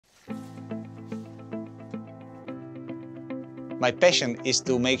My passion is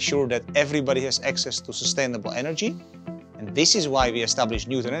to make sure that everybody has access to sustainable energy. And this is why we established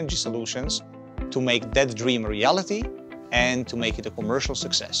Newton Energy Solutions, to make that dream a reality and to make it a commercial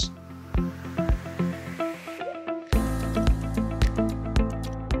success.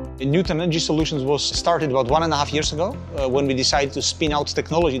 Newton Energy Solutions was started about 1.5 years ago when we decided to spin out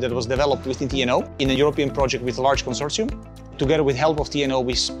technology that was developed within TNO in a European project with a large consortium. Together with help of TNO,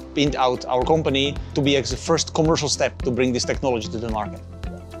 we spinned out our company to be the first commercial step to bring this technology to the market.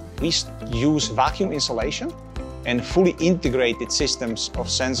 We use vacuum insulation and fully integrated systems of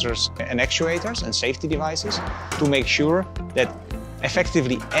sensors and actuators and safety devices to make sure that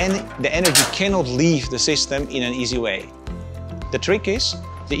effectively the energy cannot leave the system in an easy way. The trick is,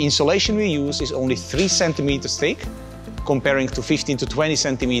 the insulation we use is only 3 centimeters thick, comparing to 15 to 20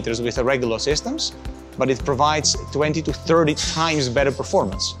 centimeters with the regular systems, but it provides 20 to 30 times better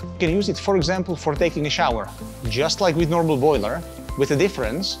performance. You can use it, for example, for taking a shower, just like with normal boiler, with the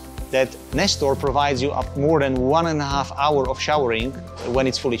difference that Nestor provides you up more than 1.5 hours of showering when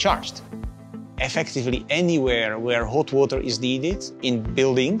it's fully charged. Effectively anywhere where hot water is needed, in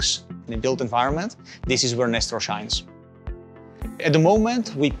buildings, in a built environment, this is where Nestor shines. At the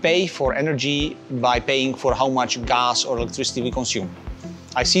moment, we pay for energy by paying for how much gas or electricity we consume.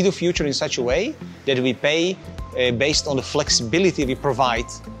 I see the future in such a way that we pay based on the flexibility we provide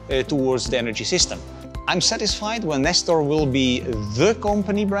towards the energy system. I'm satisfied when Nestor will be the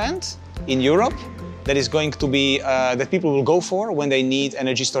company brand in Europe that is going to be, that people will go for when they need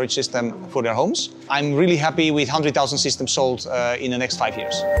energy storage system for their homes. I'm really happy with 100,000 systems sold in the next 5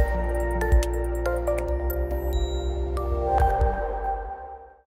 years.